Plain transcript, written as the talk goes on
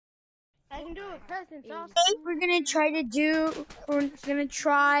I can do it. Presents also. We're gonna try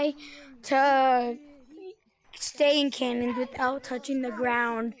to stay in cannons without touching the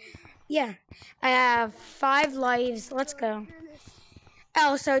ground. Yeah, I have 5 lives. Let's go.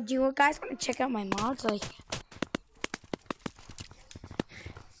 Also, do you guys want to check out my mods? Like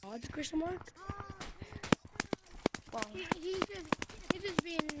Mods, Christian Mark? Well, he's just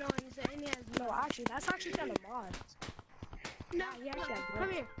being annoying, and he has No, actually, that's actually kind of mods. No, yeah,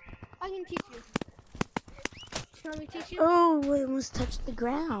 come here. I can teach you. Can we teach you? Oh, we almost touched the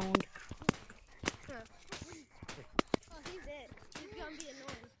ground. Huh. Oh, he's it. He's gonna be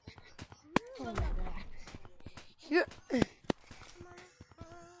annoying. Oh my god.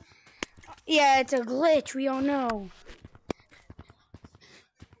 Yeah, it's a glitch. We all know.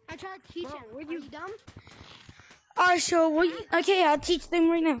 I tried to teach him. Are you dumb? Alright, so okay, I'll teach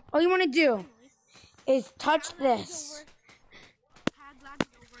them right now. All you want to do is touch this.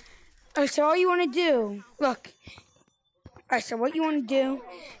 Alright, so all you want to do, look. Alright, so what you want to do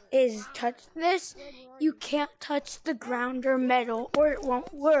is touch this. You can't touch the ground or metal or it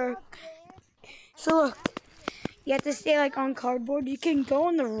won't work. So look, you have to stay like on cardboard. You can go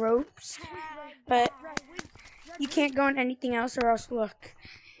on the ropes, but you can't go on anything else or else look.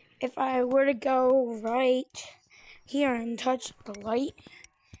 If I were to go right here and touch the light,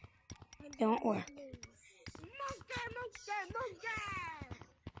 it won't work.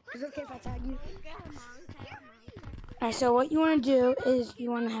 Is it okay if I tag you? Alright, so what you want to do is you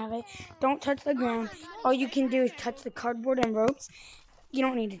want to have it. Don't touch the ground. All you can do is touch the cardboard and ropes. You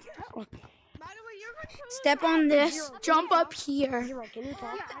don't need to do that. Look. Step on this. Jump up here. Can you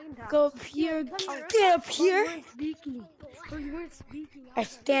talk? Go up here. Get up here. I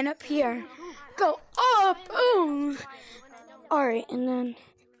stand up here. Go up. Boom. Alright, and then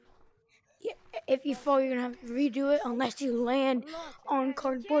if you fall, you're going to have to redo it unless you land on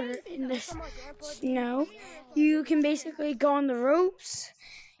cardboard or in this snow. You can basically go on the ropes,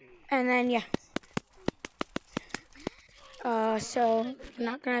 and then, yeah. So, you're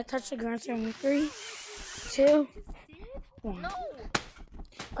not going to touch the ground, so in 3, 2, 1.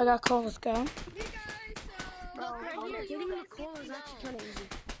 I got coal, let's go. Getting the coal is actually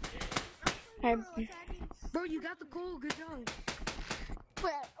kind of easy. Bro, you got the coal, good job.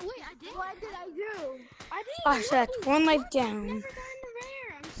 Wait, I did? What did I do? I did. Oh, so that's 1 life down. Never got in the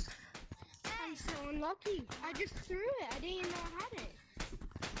rare. I'm so unlucky. I just threw it. I didn't even know I had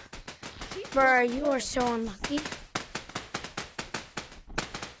it. Bro, you are so unlucky.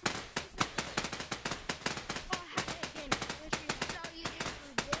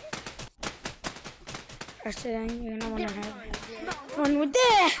 Alright, so then you're gonna want to have one with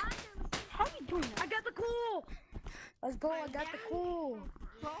that. How you doing? I got the coal. Let's go. I got the coal.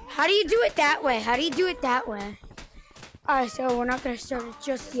 How do you do it that way? How do you do it that way? Alright, so we're not gonna start it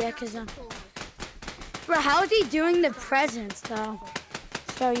just yet, cause bro, how is he doing the presents though?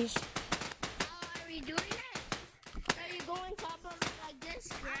 So you. Are we doing it? Are you going top of it like this?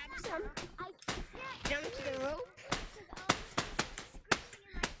 Grab some. Jump to the rope.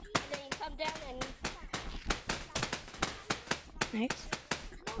 And then you come down and. Nice.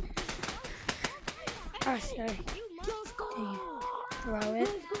 Oh, sorry. Throw it.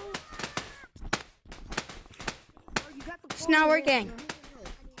 It's not working.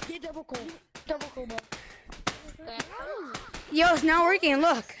 Get double coal. Double coal, bro. Yo, it's not working.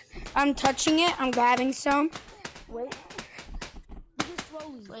 Look. I'm touching it. I'm grabbing some. Wait. Just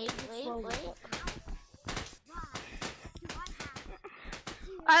slowly. Wait.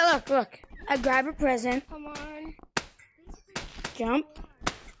 Look. I grab a present. Come on. Jump.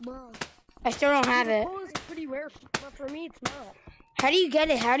 Bro. I still don't have it. Coal is pretty rare, but for me, it's not. How do you get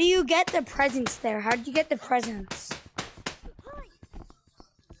it? How do you get the presents there? How do you get the presents?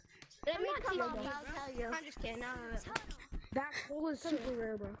 Let me come up. I'll tell you. I'm just kidding. No. That coal is super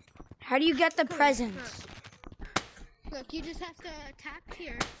rare, bro. How do you get the presents? Look, you just have to tap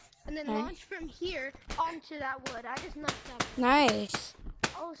here and then launch from here onto that wood. I just messed up. Nice.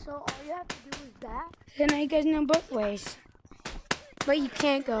 Oh, so all you have to do is that? So now you guys know both ways. But you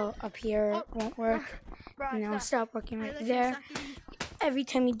can't go up here. It won't work. Bro, No, stop working right Listen, there. Every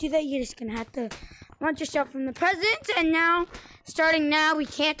time you do that, you're just gonna have to launch yourself from the presents. And now, starting now, we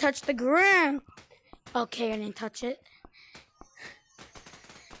can't touch the ground. Okay, I didn't touch it.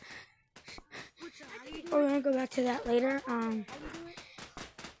 We're gonna go back to that later.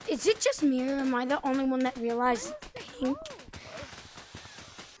 Is it just me or am I the only one that realized pink?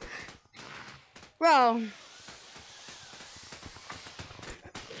 Bro.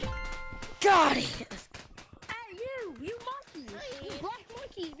 Got it. Hey, you monkey. You black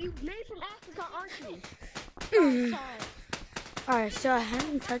monkey. You made from Africa, aren't you? Alright, so I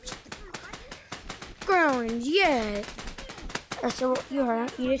haven't touched ground, yeah. So you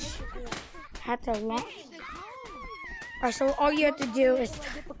heard, you just have to launch. Alright, so all you have to do is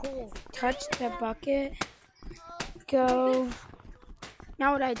touch the bucket, go.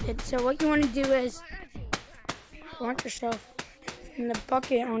 Now what I did. So what you want to do is launch yourself in the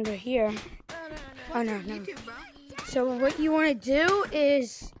bucket under here. Oh no. So what you want to do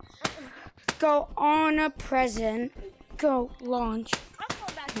is go on a present, go launch,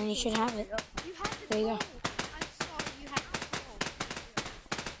 and you should have it. There you go.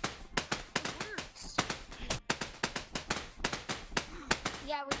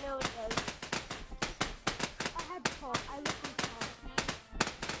 Yeah, we know it does. I had to call. I looked at the call.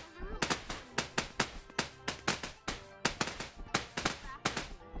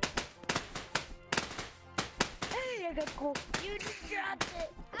 Hey, I got the call. You just dropped it.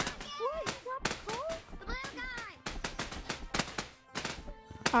 What? You dropped the call? The blue guy.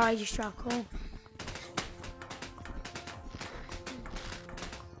 Oh, I just dropped coal.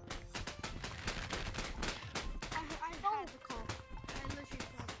 I had the call. I literally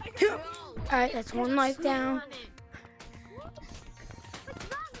dropped it. Alright, that's one life down.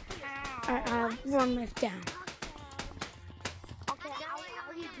 Alright, I have one life down. Okay, how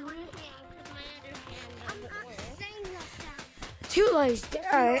are you doing it? Two lives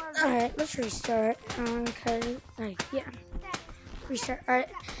down. Alright, let's restart. Yeah. Restart.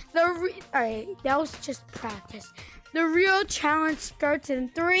 Alright, that was just practice. The real challenge starts in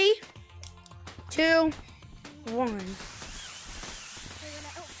 3, 2, 1.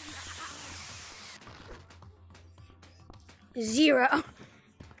 Zero.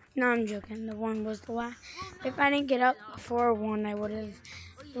 No, I'm joking. The 1 was the last. If I didn't get up before 1, I would have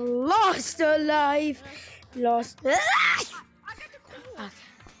lost a life. Lost. Okay.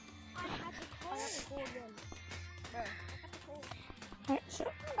 Alright, so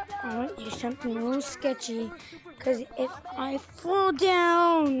I want to do something a little sketchy. Because if I fall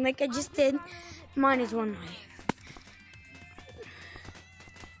down, like I just did, mine is 1 life.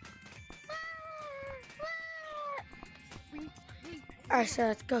 Alright, so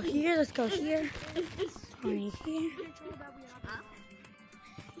let's go here, let's go here. 20 here.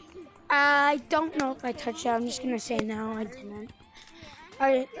 I don't know if I touched that. I'm just gonna say no, I didn't.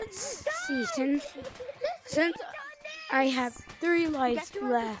 Alright, let's see. Since I have 3 lives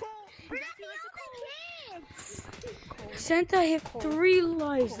left. Since I have 3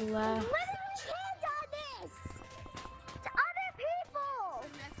 lives left.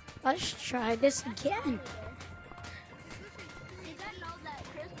 Let's try this again.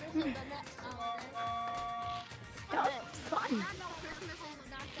 That was fun.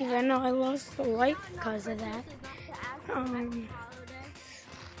 Even though I lost a life because of that. No,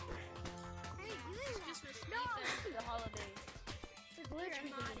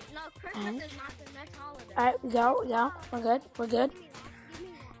 Christmas is not the next holiday. Alright, no, we're good.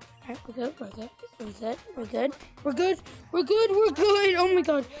 Alright, we're good. Oh my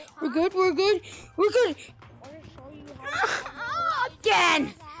god, we're good.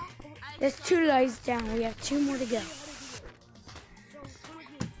 Again! There's 2 lives down. We have 2 more to go.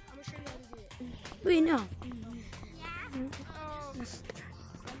 We know.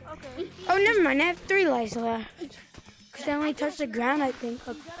 Oh, never mind. I have 3 lives left. Because I only touched the ground, I think,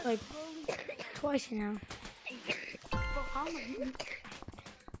 like twice now.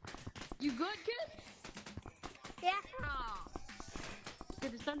 You good, kid? Yeah.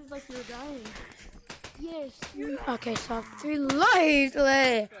 It sounded like you were dying. Yes. Okay, so I have 3 lives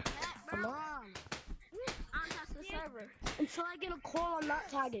left. Come on. Untouch the server. Until I get a call, I'm not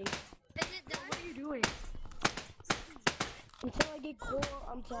tagging. Is it done? What are you doing? Until I get call,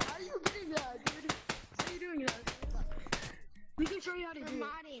 I'm tagging. How are you getting that, dude? How are you doing that? We can show you how to do it.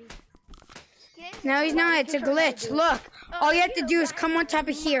 Modding. No, he's not. It's a glitch. Look, all you have to do is come on top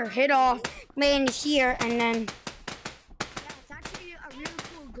of here, hit off, land here, and then... Yeah, it's actually a really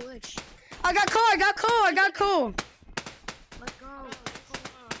cool glitch. I got coal. Let's go.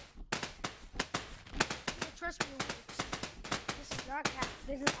 Trust me, it works. This is not cat.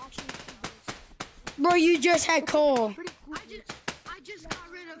 This is actually cool glitch. Bro, you just had coal. Pretty cool. I just got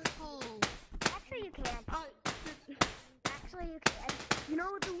rid of coal. Actually, you can. Actually, you can. You know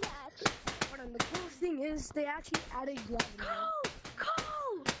what the the coolest thing is they actually added gravity.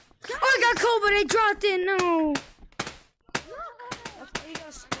 Coal! Oh, I got coal, but I dropped it. No. That's why you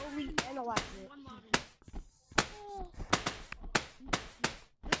gotta slowly analyze it.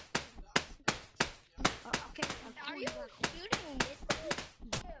 Okay. Are you shooting missiles?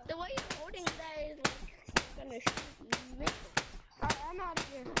 The way you're holding that is like gonna shoot missiles. Alright, I'm out of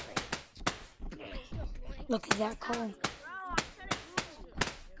here. Look at that coal. Bro, I'm trying to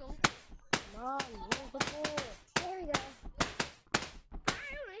go. No,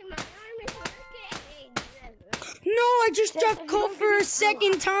 just dropped Cole for a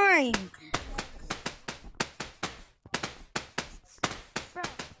second time. Bro,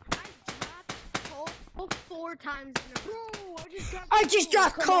 I dropped Cole 4 times in a row. I just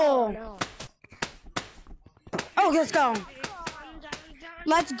dropped Cole. Oh, let's go.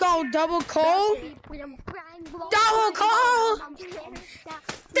 Let's go, double Cole. Double Cole.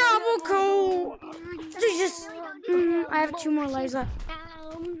 Double Cole. Just, I have 2 more lives left.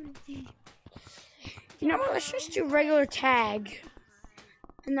 You know what? Let's just do regular tag,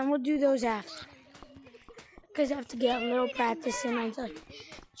 and then we'll do those after. Cause I have to get a little practice in. I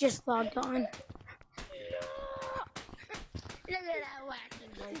just logged on.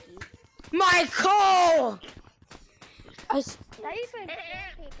 Michael!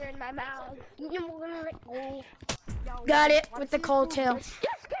 Paper in my mouth. Got it with the cold tail. This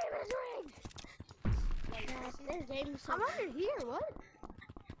game is rigged. I'm under here. What?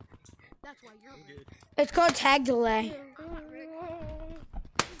 That's why you're good. It's called tag delay.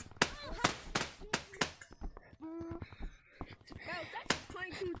 That's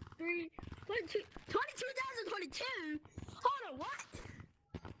 22,022. Hold on,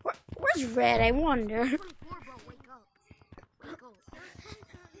 what? Where's Red? I wonder. 24, bro. Wake up. Wake up.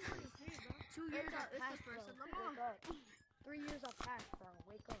 2 years have passed, bro. 3 years have passed, bro.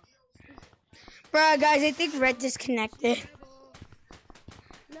 Wake up. Bro, guys, I think Red disconnected.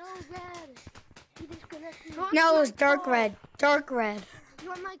 No, Red. He disconnected. No, it was dark red. Dark red. You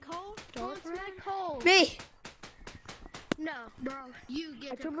want my coal? Dark red? My coal. Me. No, bro. You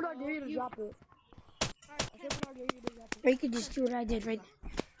get the What I coal. dare you to drop it. Or you could just do what I did right.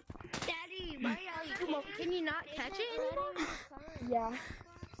 Daddy, can you not catch it anymore? Yeah.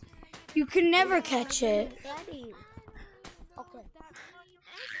 You can never catch it. Daddy. Okay.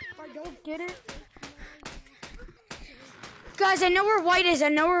 If I don't get it, Guys, I know where white is. I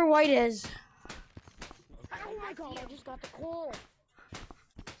know where white is. oh my god, I just got the call.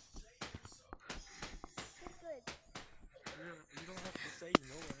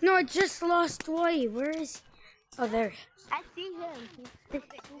 No, I just lost white. Where is he? Oh, there. I see him. I got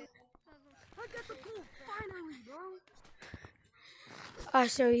the call finally, bro.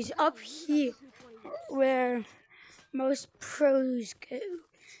 So he's up here where most pros go.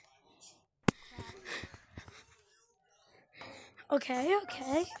 Okay,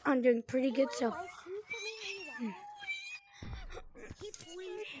 okay. I'm doing pretty good so.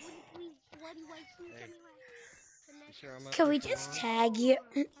 Can we just tag you?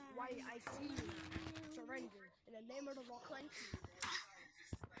 Why I see you. Surrender. In the name of the law.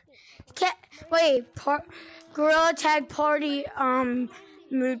 Wait, Gorilla Tag Party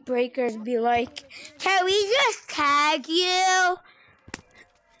mood breakers be like, can we just tag you?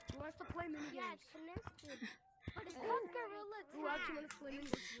 Who wants to play minigames?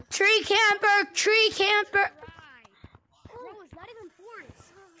 Tree camper, tree camper. Bro, it's not even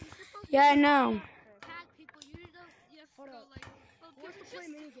forest. Yeah, I know. Tag people, you just Hold go up. like, Who wants to play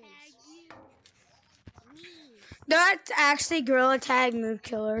minigames? That's actually Gorilla Tag mood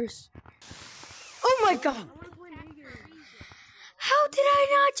killers. Oh my god. I want to play minigames. How did I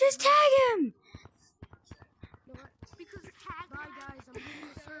not just tag him? Because tag. Bye guys, I'm leaving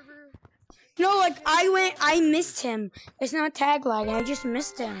the server. No, like I missed him. It's not tag lag, I just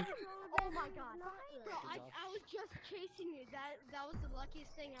missed him. Oh my god. Bro, I was just chasing you. That was the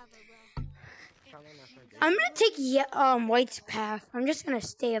luckiest thing ever, bro. I'm gonna take White's path. I'm just gonna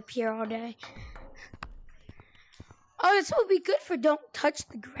stay up here all day. Oh, this will be good for don't touch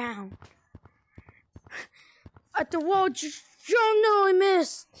the ground. At the wall, just oh no, I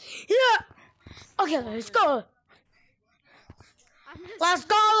missed. Yeah. Okay, let's go. Let's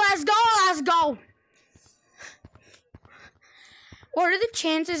go, let's go, let's go. What are the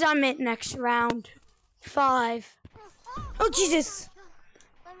chances I'm in next round? 5. Oh, Jesus.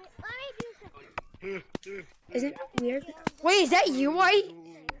 Let me do something. Isn't it weird? Wait, is that you, White?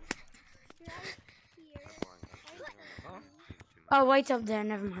 Oh, White's up there.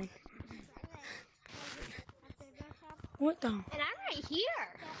 Never mind. What the? And I'm right here.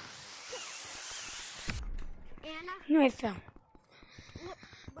 Anna. No, I fell.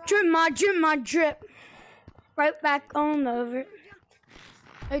 Drip my drip. Right back on over.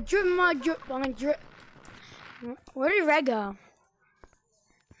 I drip my drip. Where did Red go?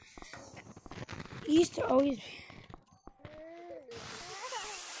 He used to always be.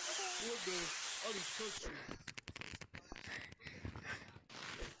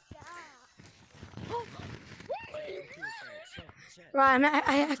 Right,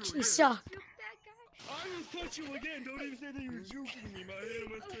 I actually suck. I will touch you again. Don't even say that you were juking me. My hand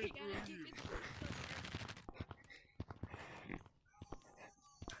went straight through you.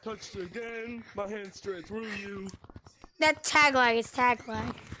 Touched again. My hand straight through you. That tag lag is tag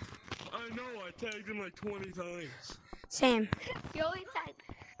lag. I know, I tagged him like 20 times. Same. You always tag.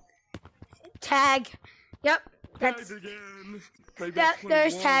 Tag. Yep. Tagged That's again. Maybe that. that's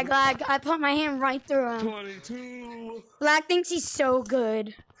There's 21, tag lag. I put my hand right through him. 22. Black thinks he's so good.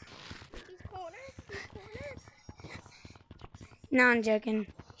 He's cornered. He's cornered. No, I'm joking.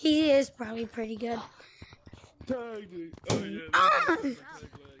 He is probably pretty good. Tagged it. Oh yeah. Ah! Tag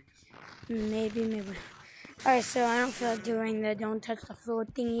lag. Maybe. Alright, so I don't feel like doing the don't touch the floor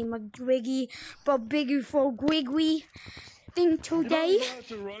thingy McGwiggy, but biggie for Gwiggy thing today. You don't have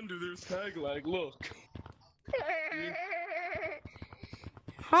to run to this tag lag. Look.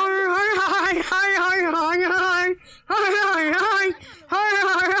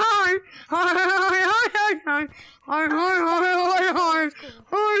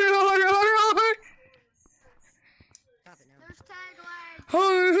 There's tag lag.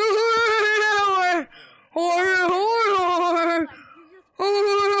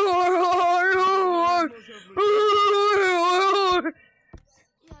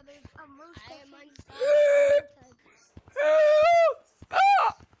 Yeah, there's most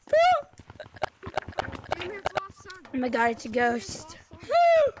Oh my god, it's a ghost.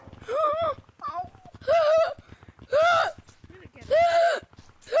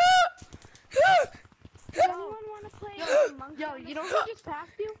 Anyone want to play? Yo, you know who just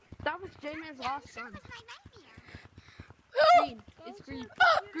passed you? That was J-Man's lost son. Green. It's Green.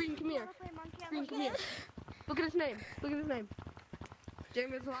 Green, come here. Green, come here. Look at his name. Look at his name.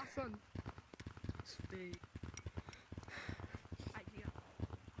 J-Man's lost son. Stay.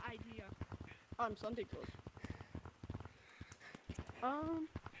 Idea. I'm Santa Claus.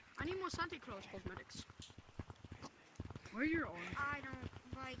 I need more Santa Claus cosmetics. Where are your own? I don't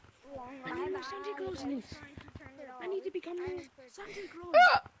like long I need more Santa Clauses. I need to become more Santa Claus.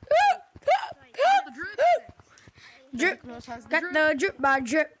 The drip. Drip, got the drip by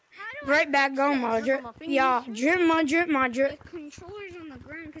drip. Right back on my drip. Yeah, drip my drip. The controller's on the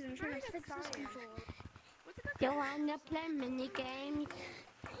ground because I'm trying to fix this controller. You wanna play mini games?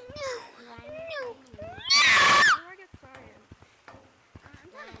 No.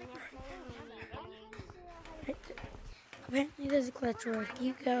 Apparently there's a glitch where if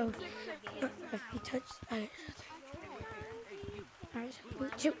you go, if you touch, alright, 3,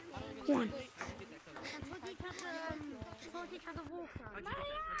 2, 1.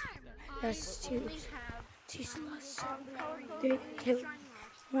 That's two slots. 3, 2,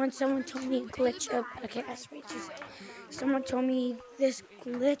 1. Someone told me a glitch of, okay, that's right. Someone told me this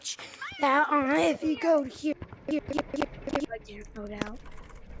glitch that if you go here, I didn't know that.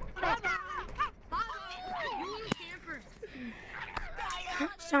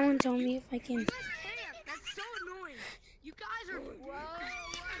 Someone told me if I can. That's so annoying. You guys are.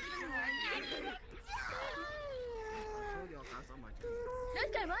 This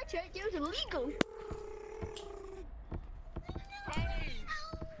time I checked, it was illegal.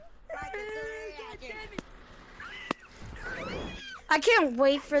 I can't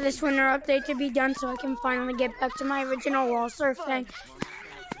wait for this winter update to be done so I can finally get back to my original wall surf thing.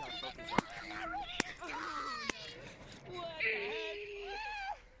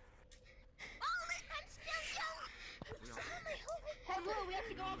 Hey, Blue, we have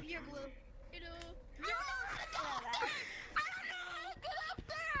to go up here, Blue.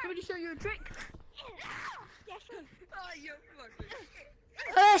 Let me show you a trick. Yeah, sure.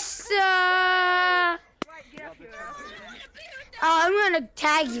 Oh, I'm gonna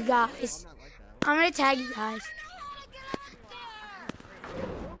tag you guys. What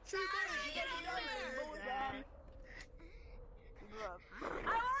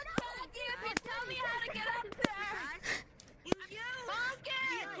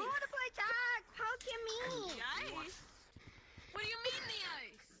do you mean the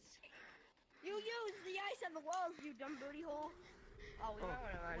ice? You use the ice on the walls, you dumb booty hole. Oh,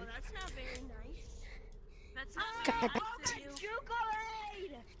 well, that's not very nice. That's not very nice of you.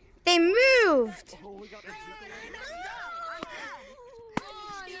 Chocolate! They moved. Oh, we got the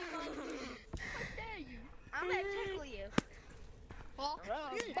I'm gonna tickle you. Oh.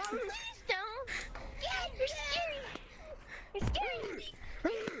 Please don't. Yeah, you're scary. You're scary.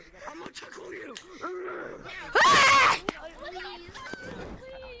 I'm gonna tickle you. Ah! Please.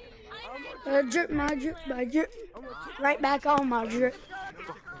 Drip my drip by drip. Right back on my drip.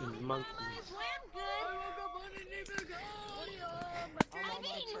 Fucking monkeys.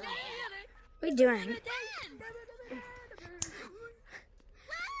 What are you doing?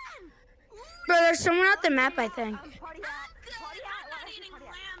 Bro, there's someone out the map, I think.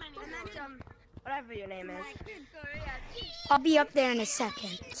 Whatever your name is. I'll be up there in a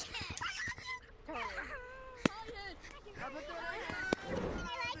second.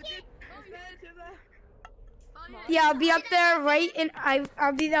 Yeah, I'll be up there right in.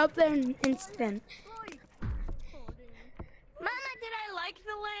 I'll be up there in an instant. Mama, did I like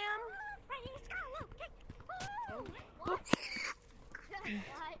the lamb?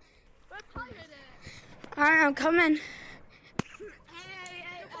 Alright, I'm coming. Hey,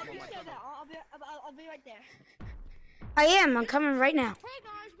 I'll be right there. I am. I'm coming right now. Hey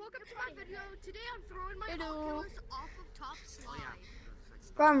guys, welcome to my video. Today I'm throwing my Oculus off of top slide.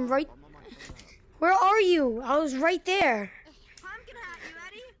 Bro, I'm right. Where are you? I was right there. Pumpkin hat, you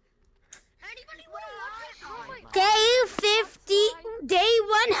ready? Anybody want to watch it? Day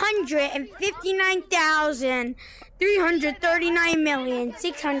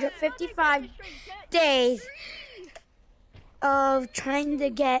 159,339,655 days of trying to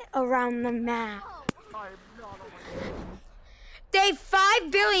get around the map. Day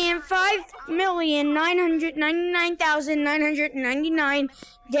 5,005,999,999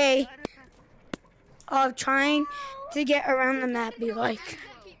 day of trying to get around the map. Be like.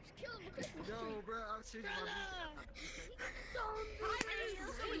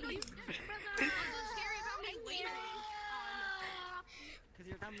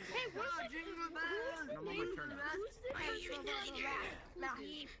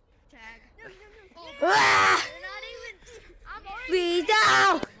 Ah! Please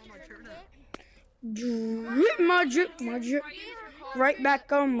out! Drip, my drip. Right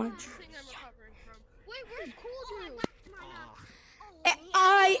back on my drip. Wait, where's Cool Dude?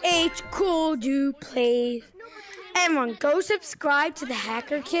 IH Cool Dude plays. Everyone, go subscribe to the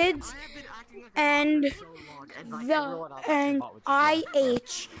Hacker Kids and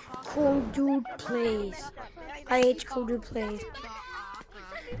IH Cool Dude plays. IH Cool Dude plays.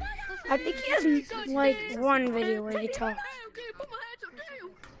 I think he has like one video where he talks.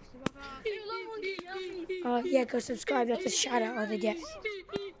 Yeah, go subscribe. That's a shout out of the day.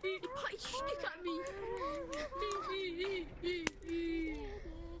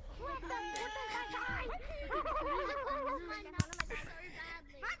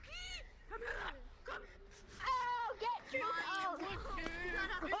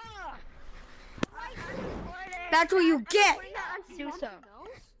 That's what you get.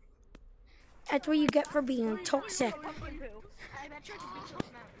 That's what you get for being toxic.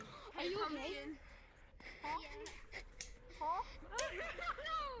 Are you okay?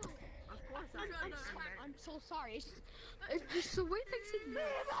 I'm so sorry. It's just the way things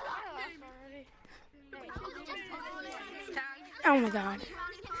Oh my god.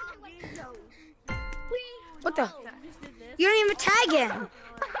 What the? You don't even tag him. I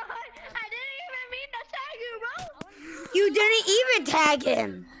didn't even mean to tag you, bro. You didn't even tag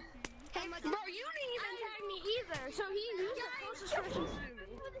him. Bro, you didn't even tag me either. So he's the closest person to me.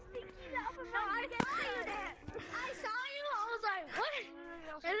 No, I didn't see that. I saw you. I was like, what?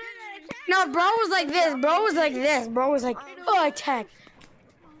 And then I tagged No, bro was like this. Bro was like this. Bro was like, oh, I tagged.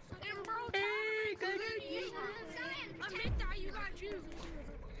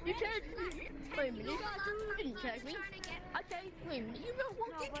 You tagged me. Wait a minute. You didn't tag me. Okay, wait a minute. You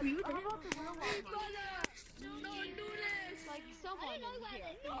won't get me. Don't do this. Like someone here.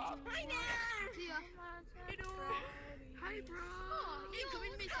 No, right now. Hi, bro. You come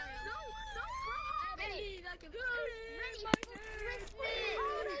in me. No,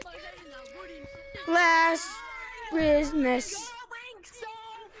 Last business.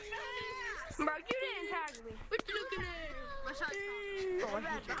 Bro, you didn't tag me. What you looking at? My shot's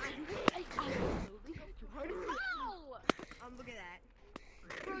Look at that.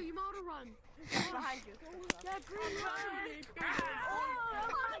 Bro, you might to run. Behind you. Yeah, green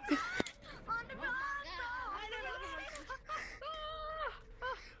On the ground.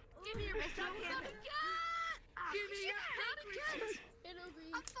 Give me your best shot. Give me your shot. It'll be.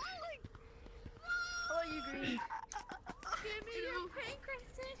 I'm falling. Oh, you green. Give me your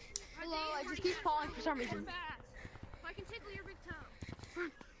pancreas. Hello, I just keep falling for some reason. I can tickle your big toe.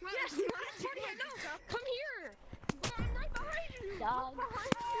 Yes, Come here. I'm right behind you. Dog.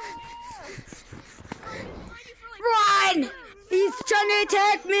 Run! He's trying to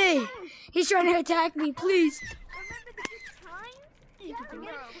attack me. He's trying to attack me, please. Remember the good times? Yeah,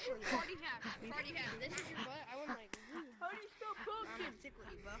 party hat. This is your butt. I want my. How do you spell pumpkin?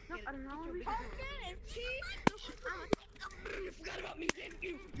 I don't know. Pumpkin and cheese. You forgot about me, didn't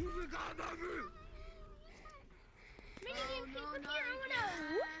you? You forgot about me.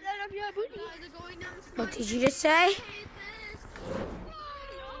 What did you just say?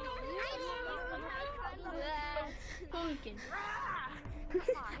 Pumpkin.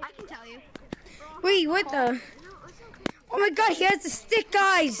 I can tell you. Wait, what the? Oh my god, he has the stick,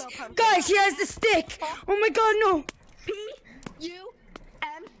 guys! Guys, he has the stick! Oh my god, no! P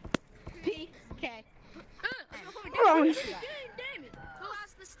U-M-P-K. Wrong. Damn it. Who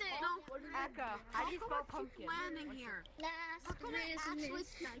has the stick? No. Echo. How do you spell pumpkin? Landing here.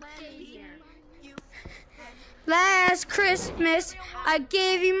 Last Christmas, I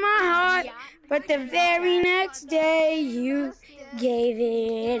gave you my heart, but the very next day, you gave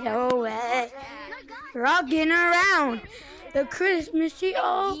it away. Rocking around the Christmas tree,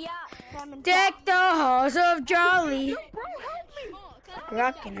 oh, deck the halls of jolly.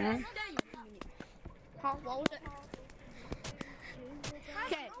 Rocking around. Huh? What was it?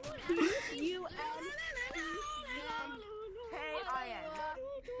 Okay. U-N-K-I-N.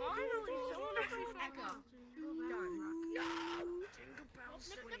 Finally, someone actually Echo.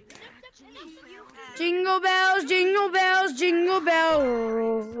 Jingle bells, jingle bells, jingle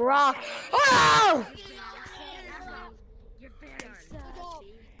bells, rock. Oh!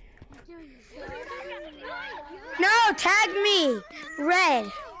 No, tag me.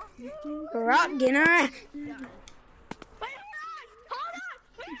 Red. Rocking around.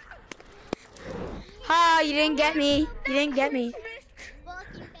 Oh, you didn't get me. You didn't get me.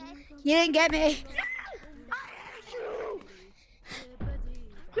 You didn't get me.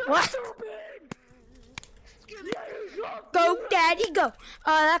 What? Go, daddy, go. Oh,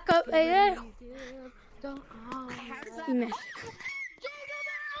 that go right there. You missed.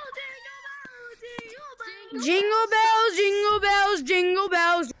 Jingle bells, jingle bells, jingle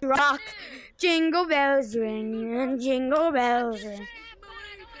bells rock. Jingle bells ring and jingle bells ring.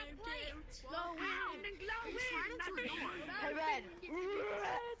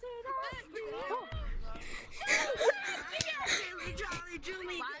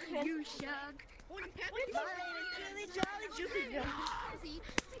 You shug.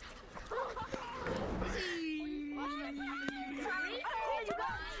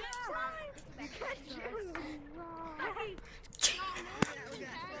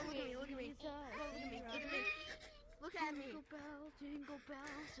 Look at me. Jingle bells, jingle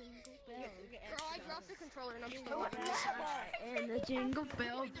bells. Bro, I dropped the controller and I'm still and the jingle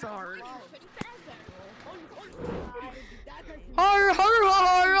bells are. Har har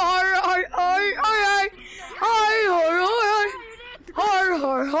har har har har har har har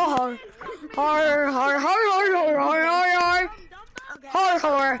har har har har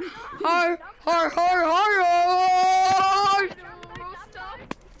har har har har har.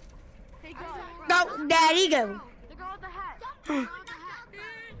 Go, daddy, go. The girl with the hat.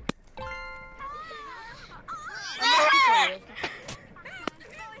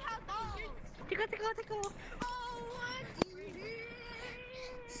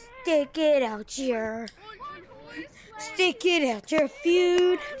 Stick it out your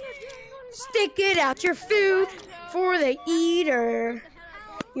food. Stick it out your food for the eater.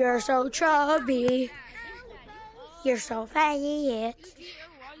 You're so chubby. You're so fat.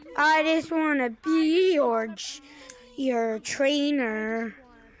 I just wanna be your trainer.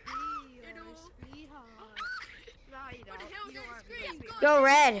 Go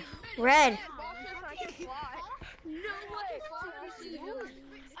red, red.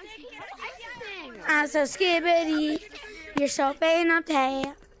 I'm so skibbity. You're so pain up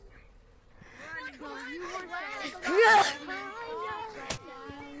there.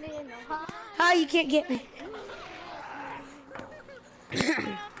 Oh, you can't get me.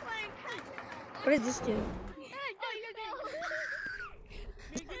 What does this do?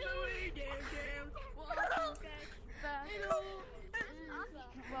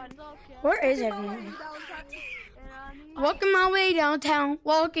 Where is everyone? Walking my way downtown,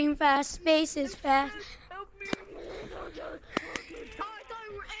 walking fast, space is fast.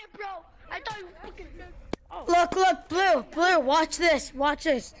 Look, blue, watch this.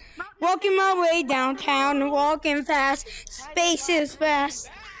 Walking my way downtown, walking fast, space is fast.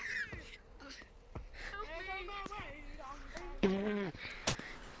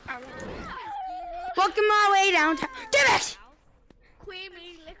 Walking my way downtown. Damn it!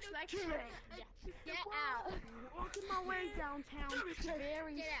 Queenie looks like Shrek. Get out. Walking my way downtown. Very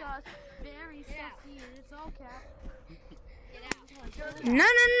sus, very sussy, and it's all cap. No.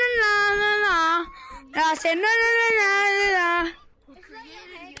 I said no.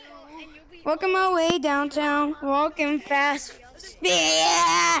 Walking my way downtown, walking fast.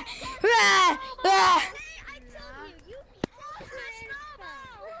 Yeah.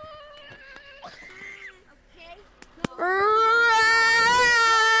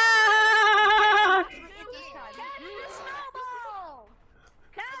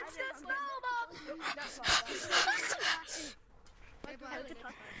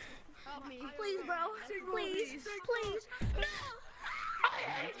 Please, bro. Please. No.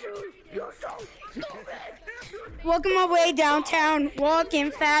 hate you. You're so stupid. Walking my way downtown,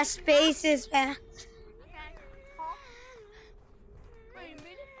 walking fast, faces fast.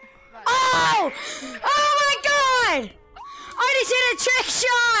 Oh! Oh my God! I just hit a trick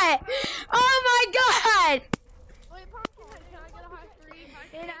shot! Oh my God!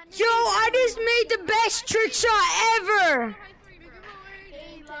 Yo, I just made the best trick shot ever!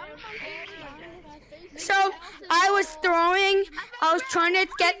 So, I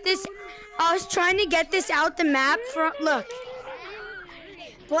was trying to get this out the map from, look.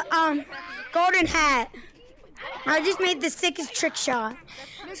 Golden hat. I just made the sickest trick shot.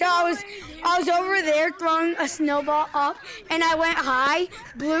 So I was over there throwing a snowball up, and I went high.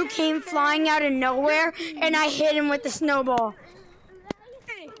 Blue came flying out of nowhere, and I hit him with the snowball.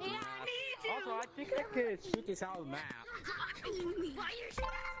 Also, I think I could shoot this out of the map. Where's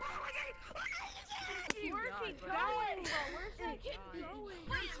he going,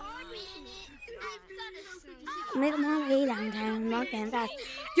 Make my way downtown, walking fast.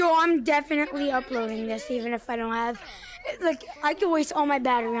 Yo, I'm definitely uploading this, even if I don't have. Like, I could waste all my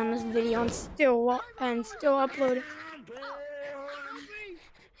battery on this video and still upload it.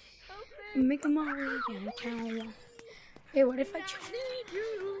 Making my way downtown. Hey, what if I just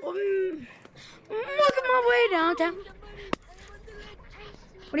making my way downtown?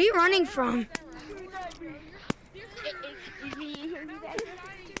 What are you running from?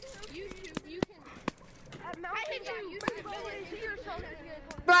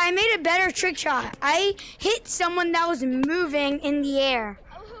 Bro, I made a better trick shot. I hit someone that was moving in the air.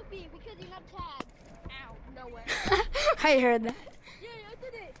 I'll help you because you're not tagged. Ow, no way. I heard that. Yeah, I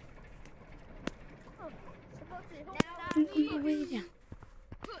did it. Way down.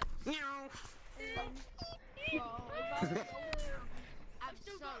 I'm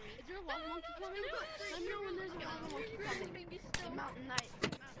sorry. Is there a long monkey coming? Let me know when there's a long monkey coming. Mountain night.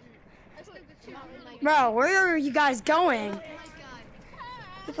 Let's go get mountain night. Bro, where are you guys going?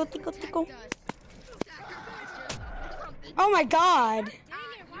 Tickle, tickle, tickle. Oh my God.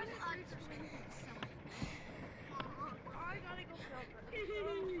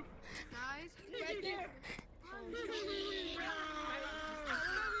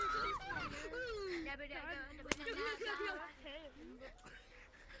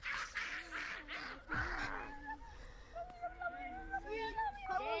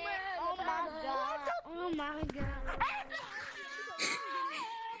 Oh my God.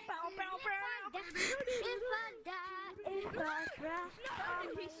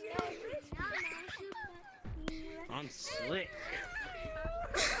 I'm slick.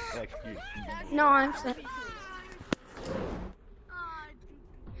 Like you. No, I'm sorry.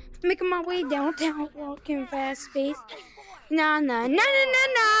 Making my way downtown, walking fast, space. Nah, nah, nah, nah,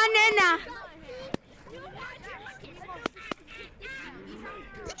 nah, nah, nah.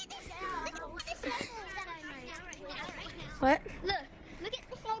 What? Look at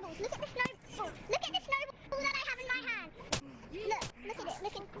the snowballs. Look at the snowballs. Look at the snowball that I have in my hand. Look at it.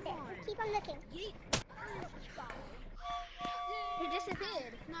 Look at it. Keep on looking. It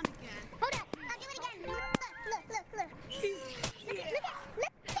disappeared. Not again. Hold up. I'll do it again. Look.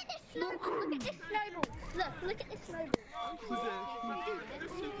 Look at this snowball. Look at this snowball. Look at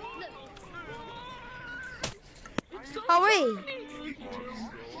this snowball. Look. Oh, wait.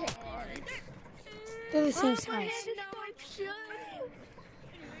 They're the same size.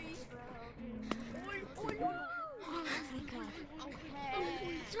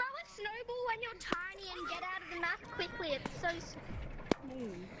 Throw a snowball when you're tiny and get out of the map quickly. It's so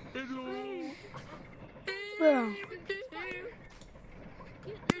Bro.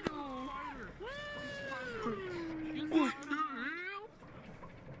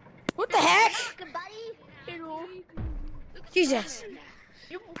 What the heck? good, buddy. Jesus.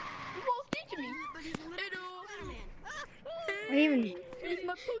 You won't teach me. What even? Is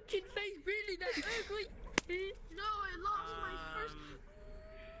my pumpkin face really that ugly? No, I lost my first.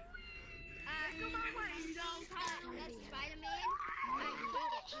 Come on, wait, don't talk. That's Spider-Man.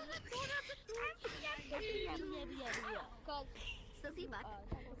 Silky buck.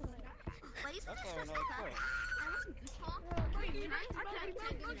 Please, That's all I know.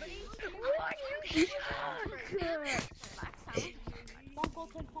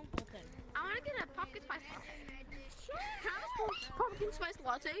 I want to get a pumpkin spice latte. Can I have a pumpkin spice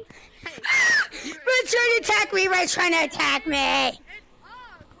latte? Hey. Red's trying to attack me. Red's trying to attack me.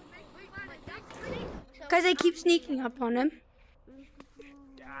 Because I keep sneaking up on him.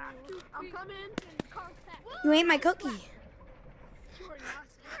 I'm coming. You ate my cookie.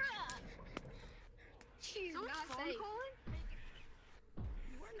 Someone's phone calling?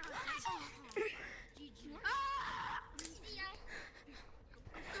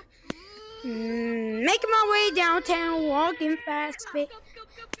 Making my way downtown, walking fast. Go.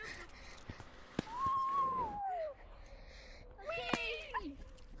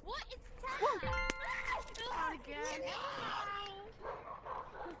 What is that? Not again.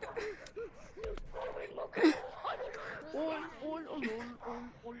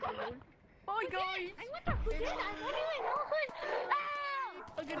 Bye guys.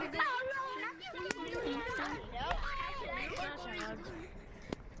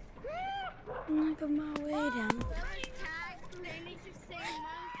 Making my way down.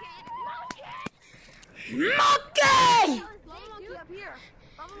 Monkey! Monkey up here.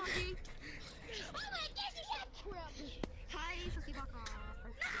 Monkey. Hi, Susie Baka.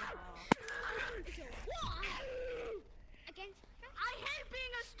 I hate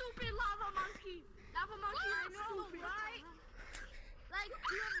being a stupid lava monkey. Lava monkey, I know, right? Like,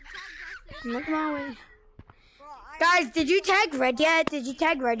 you have a tag us. Making my way. Guys, did you tag red yet? Did you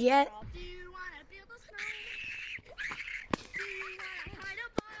tag red yet? Do you want to build a snow? Do you want to hide a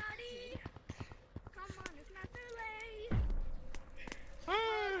body? Come on, it's not too late.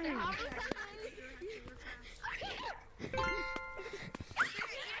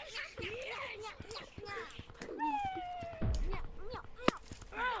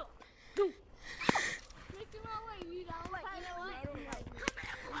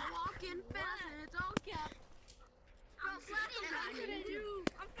 Walking fast and it's all kept. I'm faster than you.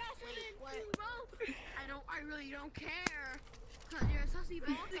 I really don't care. Cause you're a sussy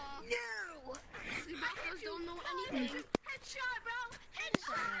baka. No! Sussy bakas don't know anything. Headshot, bro!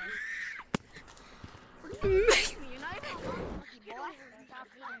 Headshot! You're not even a lava monkey, boy.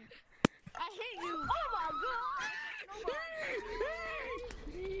 I hate you. Oh my god!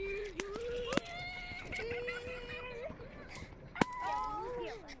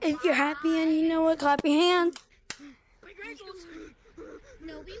 If you're happy and you know it, clap your hands.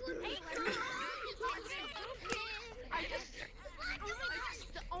 No, we would make I just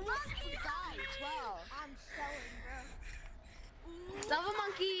almost died as well. I'm showing, bro. Lava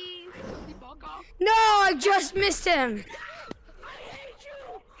monkey. No, I just missed him.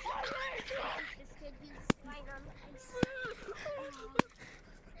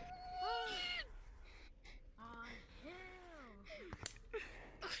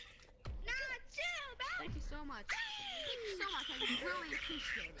 Thank you so much. Thank you so much. I really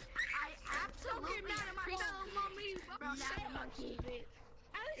appreciate it. I absolutely appreciate lava monkey.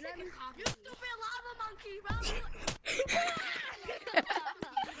 You stupid lava monkey, bro. You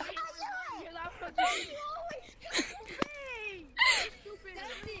always stupid.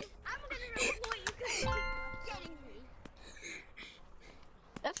 I'm gonna report you because you're getting me.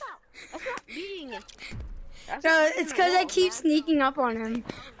 That's not beating it. No, it's because I keep sneaking up on him.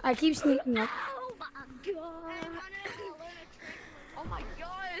 I keep sneaking up. Oh my god. Oh my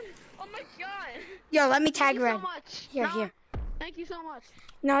god. Oh my god. Yo, let me tag Thank you red. so much. Here, No, here. Thank you so much.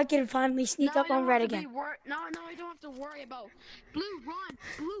 Now I can finally sneak up on red again. No, I don't have to worry about blue. Run,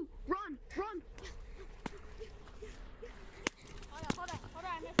 blue, run. Hold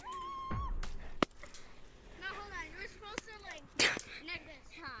on. No, hold on. You're supposed to like next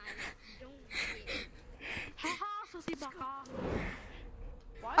time. Don't wait. Haha, sussy baka.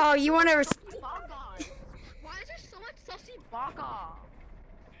 Oh, you want to? Why is there so much sussy baka?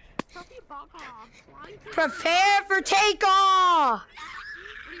 Sussy baka. Prepare for takeoff. What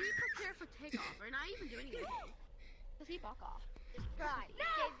do you mean prepare for takeoff? We're not even doing anything. Sussy baka. Right.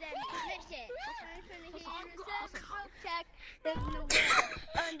 Give them permission. Check. There's no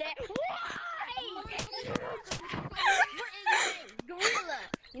under. What is your name? Gorilla.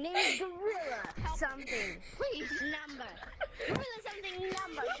 Your name is Gorilla. Something. Please. Number. Gorilla something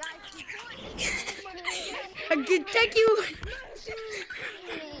number, guys. I can take you.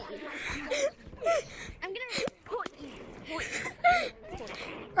 I'm gonna report you.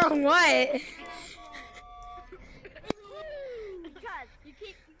 For what? Because you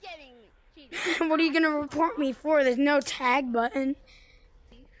keep getting me. Cheating. What are you gonna report me for? There's no tag button.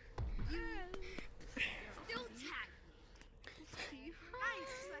 Still tag me.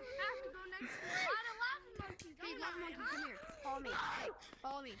 Nice. I have to go next. Lava monkey. Hey, lava monkey, come here.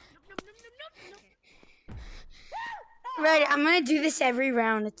 Follow me. Red, I'm gonna do this every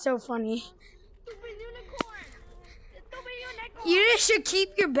round. It's so funny. Stupid unicorn. You just should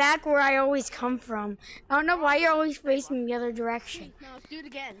keep your back where I always come from. I don't know why you're always facing the other direction. No, let's do it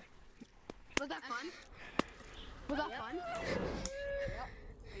again. Was that fun? Was that fun? Yep.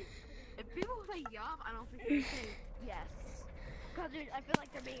 If people say yup, I don't think they're saying yes. Because I feel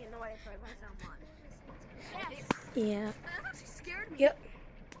like they're being annoyed if I sound fun. Yes. Yeah. That actually scared me. Yep.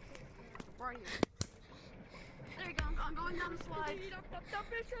 Where are you? There you go. I'm gone. I'm going down the slide.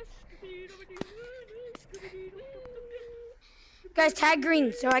 Guys, tag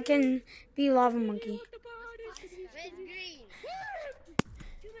green so I can be lava monkey. Red, green.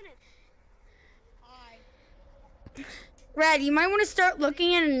 2 minutes. Red, you might want to start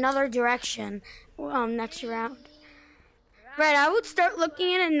looking in another direction next round. Red, I would start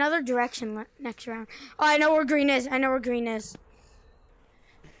looking in another direction next round. Oh, I know where green is. I know where green is.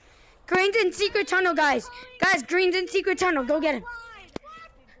 Green's in secret tunnel, guys. Guys, green's in secret tunnel. Go get him.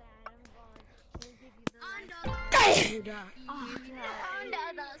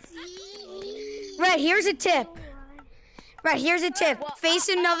 Red, here's a tip. Red, here's a tip. Face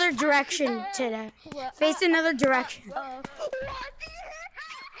another direction today. Face another direction.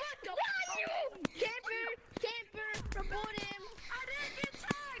 Camper, report him. I didn't get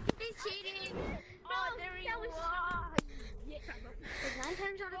tagged. He's cheating. Oh, there he was. 9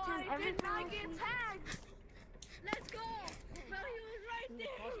 times out of 10, every time I get tagged. Let's go. No, he was right there.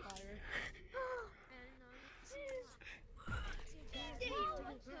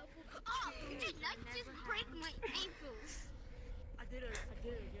 Oh, you did not just break my ankles. I did it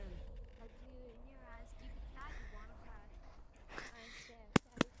again. I do in your eyes. Keep it tight. You want to cry. I'm sad.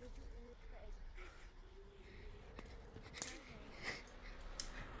 I was with you in the face.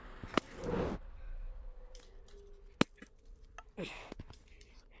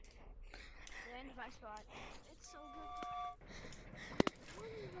 They're in my spot. It's so good.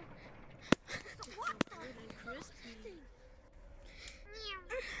 What the? Crispy. Yeah.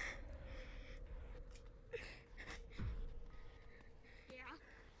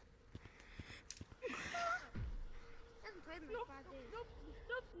 Hasn't played in like 5 days. Nope.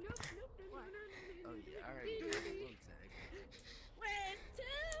 What? Oh yeah, I already got the little tag.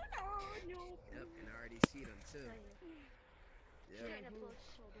 Yep, and I already see them too. Straight Yeah. up close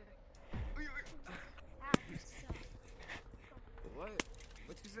shoulder. What?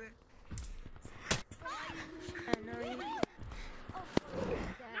 What you say? I know you.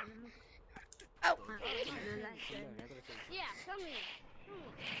 Oh. Yeah, come here.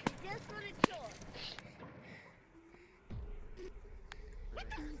 Just for the chore.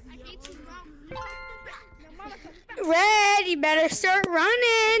 I hate you, Mom. Red, you better start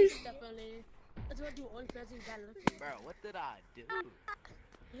running. Bro, what did I do?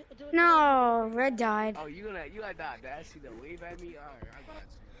 No, Red died. Oh, you got that audacity to wave at me? Alright, I got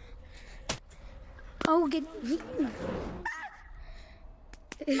you. Oh, get.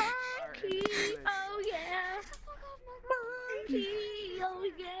 Oh yeah. Monkey, oh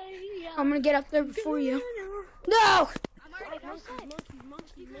yeah. I'm gonna get up there before you. No! I'm already outside.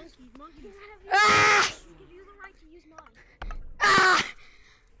 Monkey. Ah! Give you the right to use mine. Ah!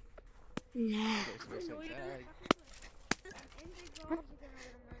 Nah. There's no tag.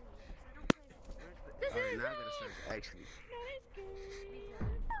 Alright, now I gotta start actually.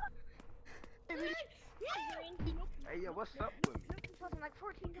 Hey, yo, what's up with me? Like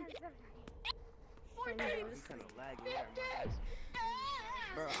 14 times better. You kind of lagging there, my ass.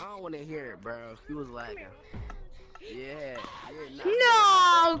 Bro, I don't want to hear it, bro. He was lagging. Yeah.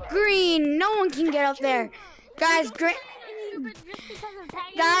 No, green. No one can get up there. Guys, green.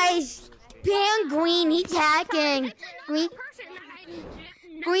 Guys, ban green. He's hacking. Green's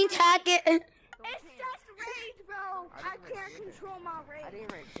hacking. It's just rage, bro. I can't control my rage. I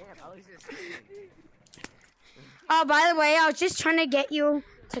didn't rank camp. I was just saying. Oh, by the way, I was just trying to get you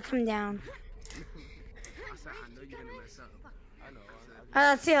to come down. I said, I know you're gonna mess up. I know.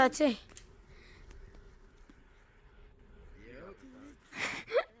 Let's see. Let's see.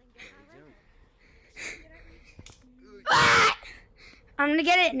 Ah! I'm gonna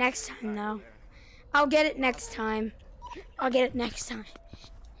get it next time, though. I'll get it next time. I'll get it next time.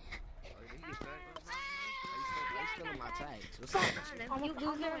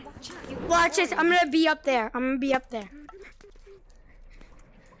 Watch this. I'm gonna be up there. I'm gonna be up there.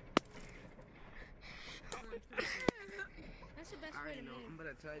 That's the best I way to know. move. I'm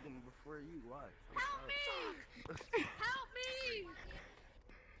gonna tag him before you. Why? Help me! Help me!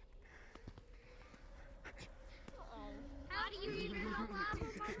 How do you even know lava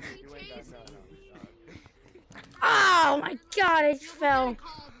monkey chasing? Oh my God! It fell.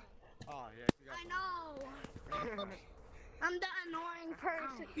 Oh, yeah. I know. I'm the annoying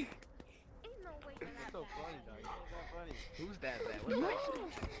person. Ain't no way you're that So bad. funny, dog. It's so funny. Who's that? What's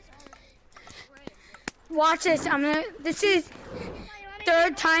that? Watch this. This is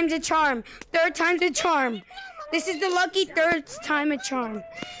third time's a charm. Third time's a charm. This is the lucky third time a charm.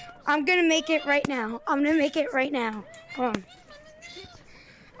 I'm gonna make it right now. I'm gonna make it right now. Hold on.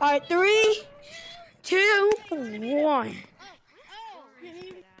 All right, 3, 2, 1.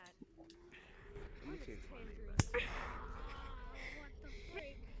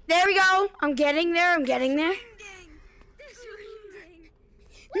 There we go. I'm getting there. I'm getting there.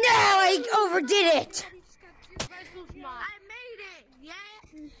 No, I overdid it. I made it. Yeah.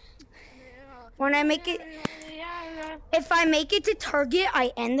 When I make it, if I make it to target,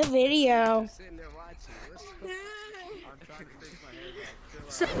 I end the video. Sitting there watching. What's up? I'm trying to fix my hair back.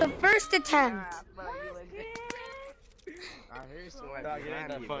 So the first attempt. I heard somebody Dog, it ain't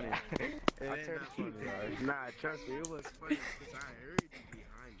behind that me, funny. bro. It ain't that funny, dog. Nah, trust me, it was funny because I heard you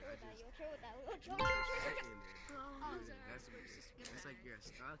behind me. You just sitting there. That's like you're a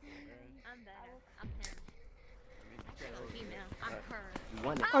stalker, bro. I'm better. I'm him. Female. I'm her.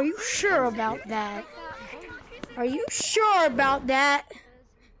 Are you sure about that? Are you sure about that?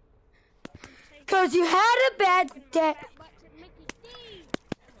 Cause you had a bad day.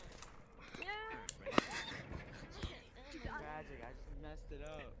 Tragic, I just messed it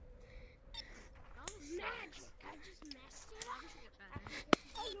up.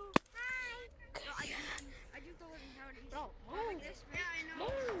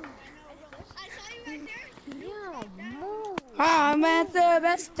 I'm at the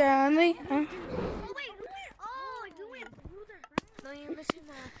best of me. No, you're missing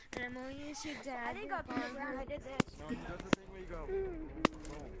that. And I'm only gonna see Dad. I think I did this. No, you do the thing where you go.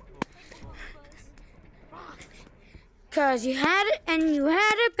 Cause you had it and you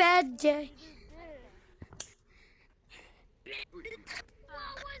had a bad day. What was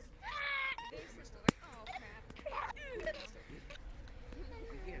that?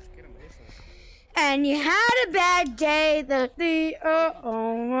 Yes, get him whistle. And you had a bad day. The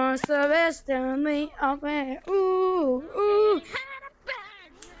almost the best of me. Oh man, ooh ooh.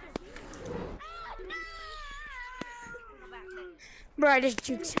 Bro, I just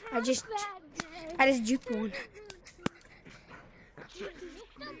juked. I just juked one. You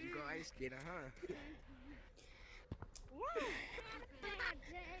go ice skater, huh?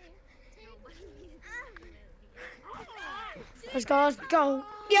 Let's go. Let's go.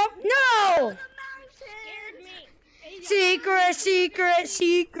 Yep. No. Secret, secret,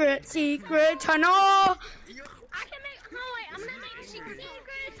 secret, secret tunnel. I can make. No wait, I'm gonna make a secret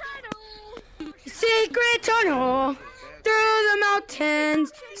tunnel. Secret tunnel through the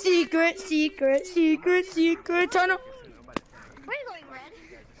mountains. Secret, secret, secret, secret tunnel. Where are you going, Red?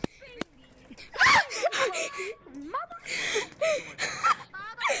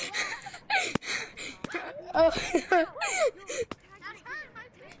 Oh.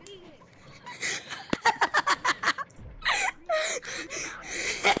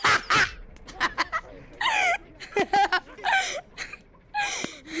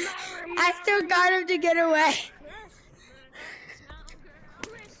 I still got him to get away.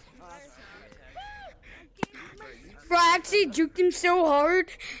 Bro, I actually juked him so hard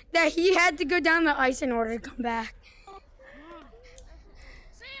that he had to go down the ice in order to come back.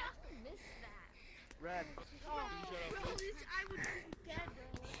 Red.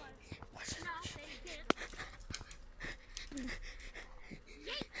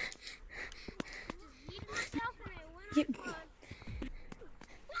 Yep.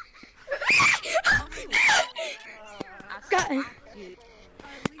 Got him.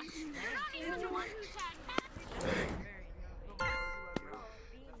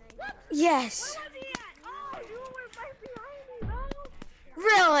 Yes.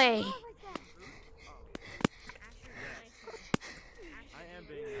 Really? I am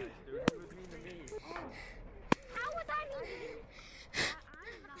being nice, dude. He was mean to me. How was I mean?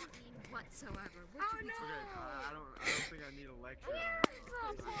 I'm not mean whatsoever. Okay, I don't think I need a lecture. I'm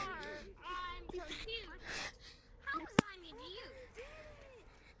confused. How was I mean to you?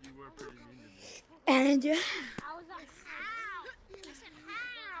 You were pretty mean to me. And How was I? How? I said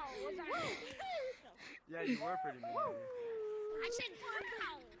how was I mean to you? Yeah, you were pretty mean to me. I said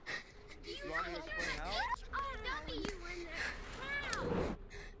how. Do you want me to explain how? Oh, don't be you in there. How?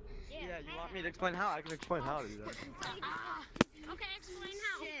 Yeah, you want me to explain how? I can explain how to do that. Okay, explain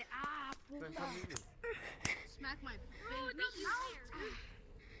how. Then come meet me. Smack my finger. Smack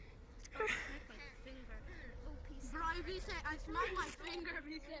my finger. Bro, if you say I smack my finger, if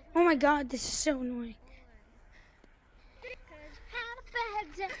you say. oh my god, this is so annoying. Had a bad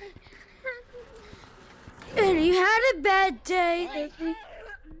day. And you had a bad day. Cause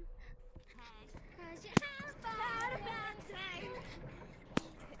you had a bad day.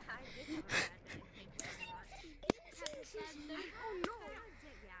 Oh no.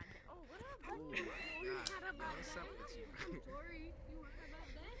 Oh, what up? What's up with you? I'm sorry. You had a bad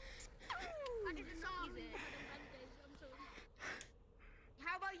day? I didn't know you had a bad day. I'm sorry.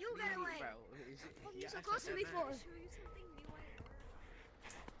 How about you get away? Bro, What are you so close to me for?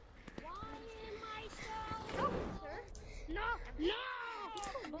 Why am I so? No, sir. No, no.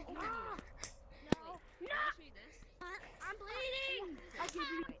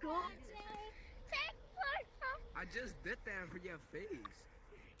 just did that for your face.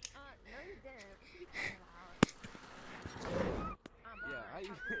 No, you didn't.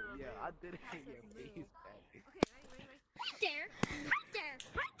 Yeah, I did it in your face. Okay, wait. Right there.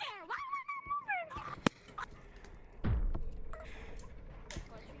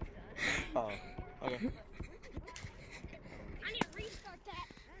 Oh, okay. I need to restart that.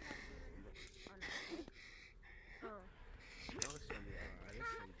 Don't show me. This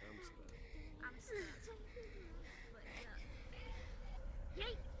is some dumb stuff. I'm stuck. But yeah.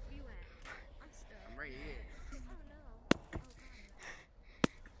 Yay! Where you at? I'm stuck. I'm right here. Oh no.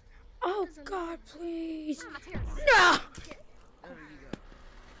 Oh God, please. I'm a terror. No. Where did you go?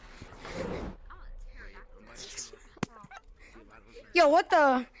 I'm a terror. I'm about to see if I don't. Yo, what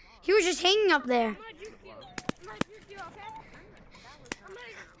the? He was just hanging up there. I'm gonna juke you, okay? I'm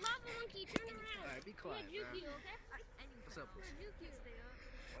gonna lava monkey, turn around. Alright, be I'm quiet, gonna juke bro. you, okay? What's up, I'm pussy? gonna juke you.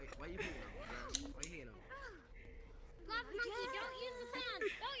 Why you hitting on me, bro? Why you hitting on me? Lava monkey, don't use the fan.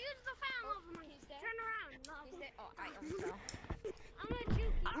 Don't use the fan, lava monkey. Turn around. I'm gonna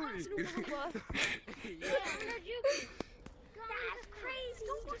juke you. Yeah, I'm gonna juke you. That's crazy.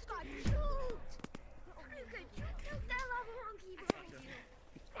 You just got juked. You could juke that lava monkey, bro.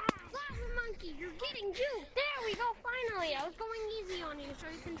 Lava monkey, you're getting juked. There we go, finally. I was going easy on you so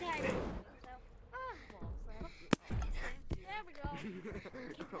you can tag me. There we go.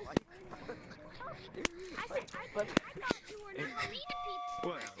 I thought you were not millipede.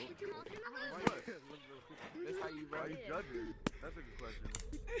 What? That's how you Why run you it. judging? That's a good question.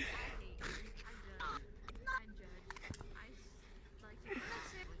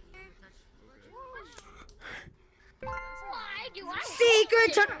 Why do I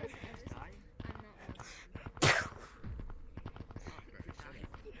Secret hate time. it?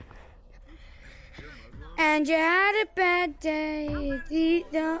 And you had a bad day.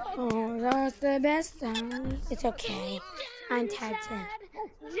 Oh, that's the best time. It's okay. I'm tagged in.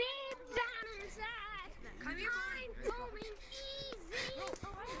 Deep down inside, come here, I'm going easy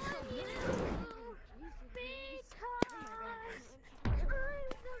on you because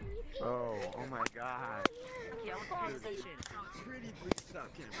Oh my God. Pretty please stop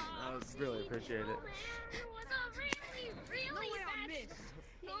camera. I would really appreciate it. Really bad.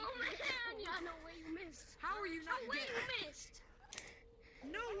 No man, yeah, no way you missed. How are you not No way dead? you missed.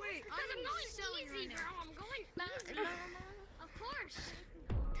 No way! Because I'm going silly easy, right bro. now. I'm going easy. Of course.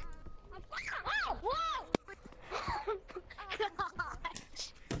 Oh, whoa!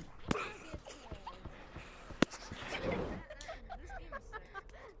 Gosh.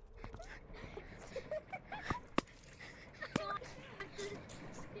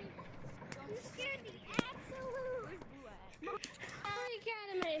 You scared the absolute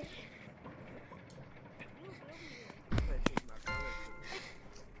Academy.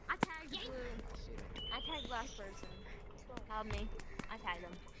 I tagged blue. I tagged last person. Help me. I tagged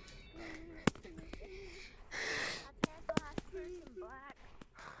him. I tagged last person black.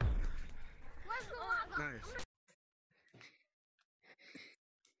 Let's go, lava. Nice.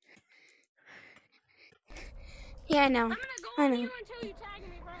 Yeah, I know. I'm gonna go I on know. you until you tag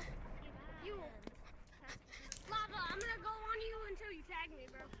me, bro. You. Lava, I'm gonna go on you until you tag me,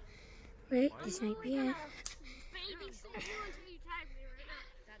 bro. Wait, I'm this might literally be it. gonna babysit you until you tag me right now.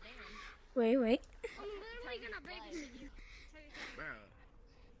 Goddamn. Wait. I'm literally gonna babysit you. Bro,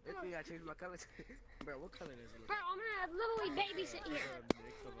 this thing I changed my color. Bro, what color is it? Bro, I'm gonna literally babysit here.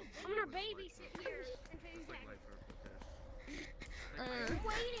 I'm gonna babysit here until you tag me. I'm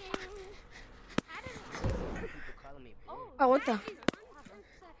waiting. How did People calling me blue. Oh, what the? that is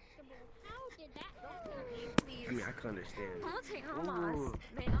unacceptable. How did that happen? I mean, I can understand. I'm gonna take Ooh. Hamas.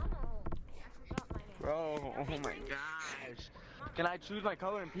 Man, I forgot my name. Bro, oh my gosh. Can I choose my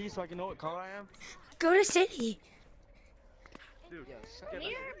color in peace so I can know what color I am? Go to city. Dude, Yo, shut up.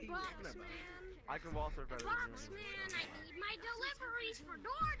 Here, What are you box talking about? man. I can wall surf better than Box you. man, I need my deliveries for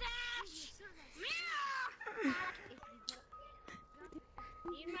DoorDash. Meow.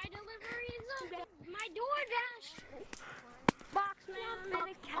 Need my deliveries of my DoorDash. Box man,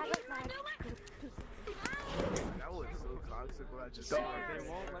 I need my deliveries. That was so toxic what I just said. They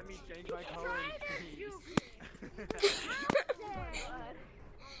won't let me change my color in peace. How dare you?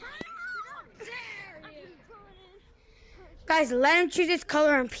 Guys, let him choose his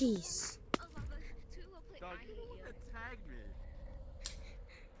color in peace. Dog, you wanna tag me?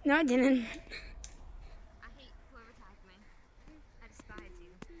 No, I didn't. I hate whoever tagged me. I despise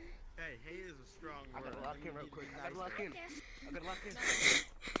you. Hey, hate is a strong I word. gotta lock in real quick. I gotta lock in.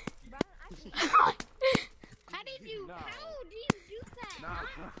 How did you No. do that? Nah.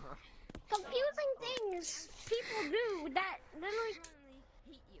 Confusing things people do that literally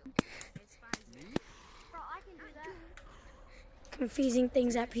Hate you. I despise you. Me? Bro, I can do that. confusing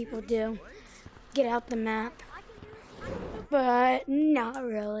things that people do. Get out the map. But not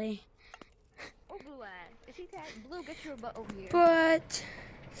really. Oh, Blue at? Is he tagged? Blue, get your butt over here. But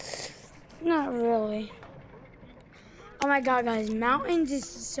not really. Oh my god, guys. Mountains is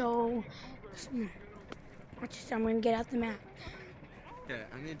so... I'm going to get out the map. Yeah,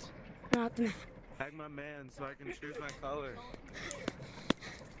 I need to Out the map. tag my man so I can choose my color.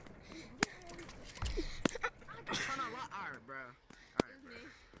 Alright, bro.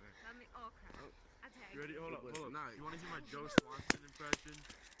 You ready? Hold up. Nah, You want to hear my Joe Swanson impression?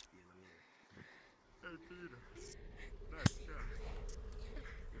 yeah, let me hear. Hey, Peter. Nice job.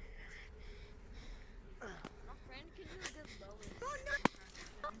 My friend, can you give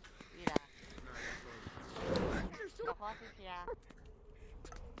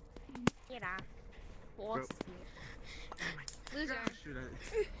Lois? Loser. Should I?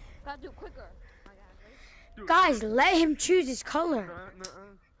 Gotta do it quicker. My God, ready? Guys, let him choose his color.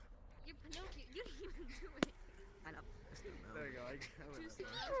 You're Pinocchio. You didn't even do it. I know. There you go.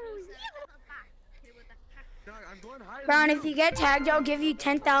 Dog, I'm going higher. Brown, if you get tagged, I'll give you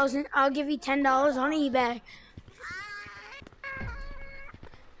 10,000. I'll give you $10 on eBay.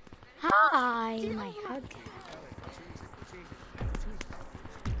 Hi, my hug.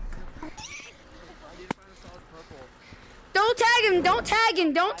 Don't tag him! Don't tag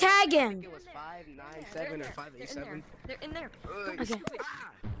him! Don't tag him! It was 597 or 587. They're in there. Okay.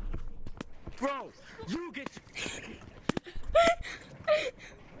 Bro, you get.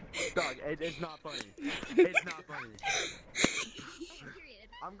 Dog, it's not funny. It's not funny.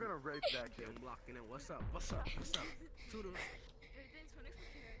 I'm gonna rape that kid. I'm blocking it. What's up? What's up? What's up? Toodles.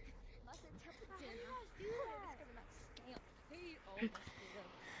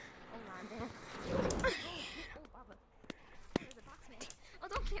 Oh,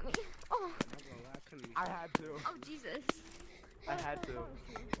 don't hit me. Oh. I had to. Oh, Jesus. I had to.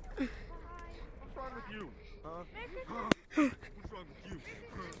 What's wrong with you? Huh? What's wrong with you?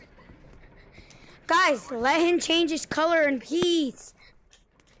 Guys, let him change his color in peace.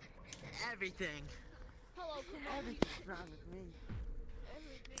 Everything. Hello, Everything's wrong with me.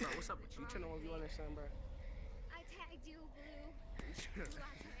 Bro, what's up with you? Turn on you understand, bro? I tagged you, Blue.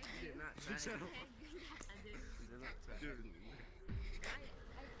 You're not She said, trying. dude.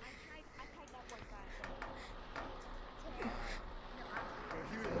 I tagged that one guy.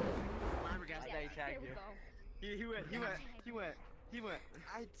 Flabbergasted that he tagged Here we you. go. He went.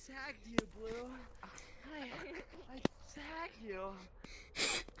 I tagged you, Blue. I tagged you.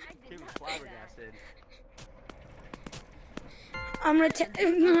 I He did was not say that. flabbergasted. I'm gonna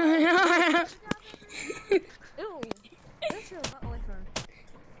Ew. Get your butt away from him.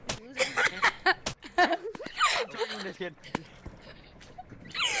 Loser. I'm talking to this kid.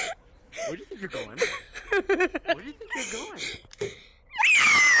 Where do you think you're going? Where do you think you're going?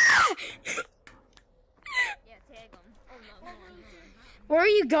 Yeah, tag him. Oh, no. Where are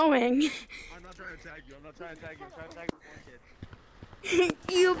you going? I'm not trying to tag you. I'm not trying to tag you. I'm trying to tag this one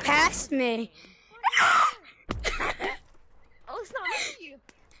kid. You passed me. Oh, it's not you.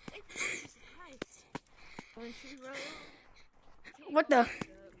 Jesus Christ. 1, 2, row. What the?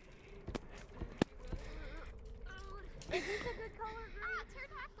 Is this a good color, Green?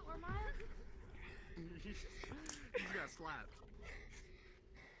 Turn off the Ormaya. He just got slapped.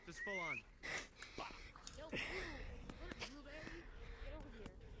 Just full on. Yo, Blue. Blueberry. Get over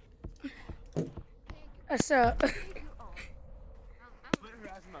here. What's up? Thank you. Oh. Quit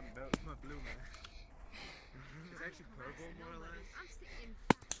harassing my blue man. It's actually purple, more or less. I'm sticking.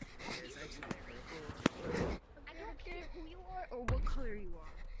 It's actually purple. I don't care who you are or what color you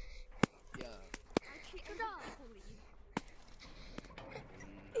are. Yeah. I treat everyone equally.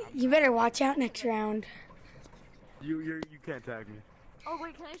 You better watch out next round. You can't tag me. Oh,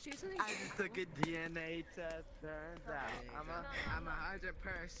 wait, can I shoot something? I just took a DNA test. Turns out I'm 100%.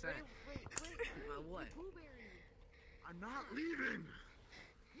 Wait. What? Blueberry. I'm not leaving.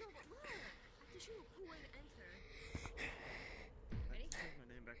 No, but look. I have to shoot a cool way to enter. Ready? Change my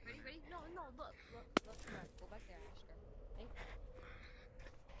name back to my name. Ready? No, look. Go back there, Oscar.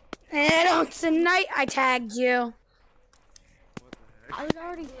 And tonight I tagged you. What the heck? I was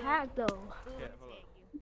already tagged, though. Yeah,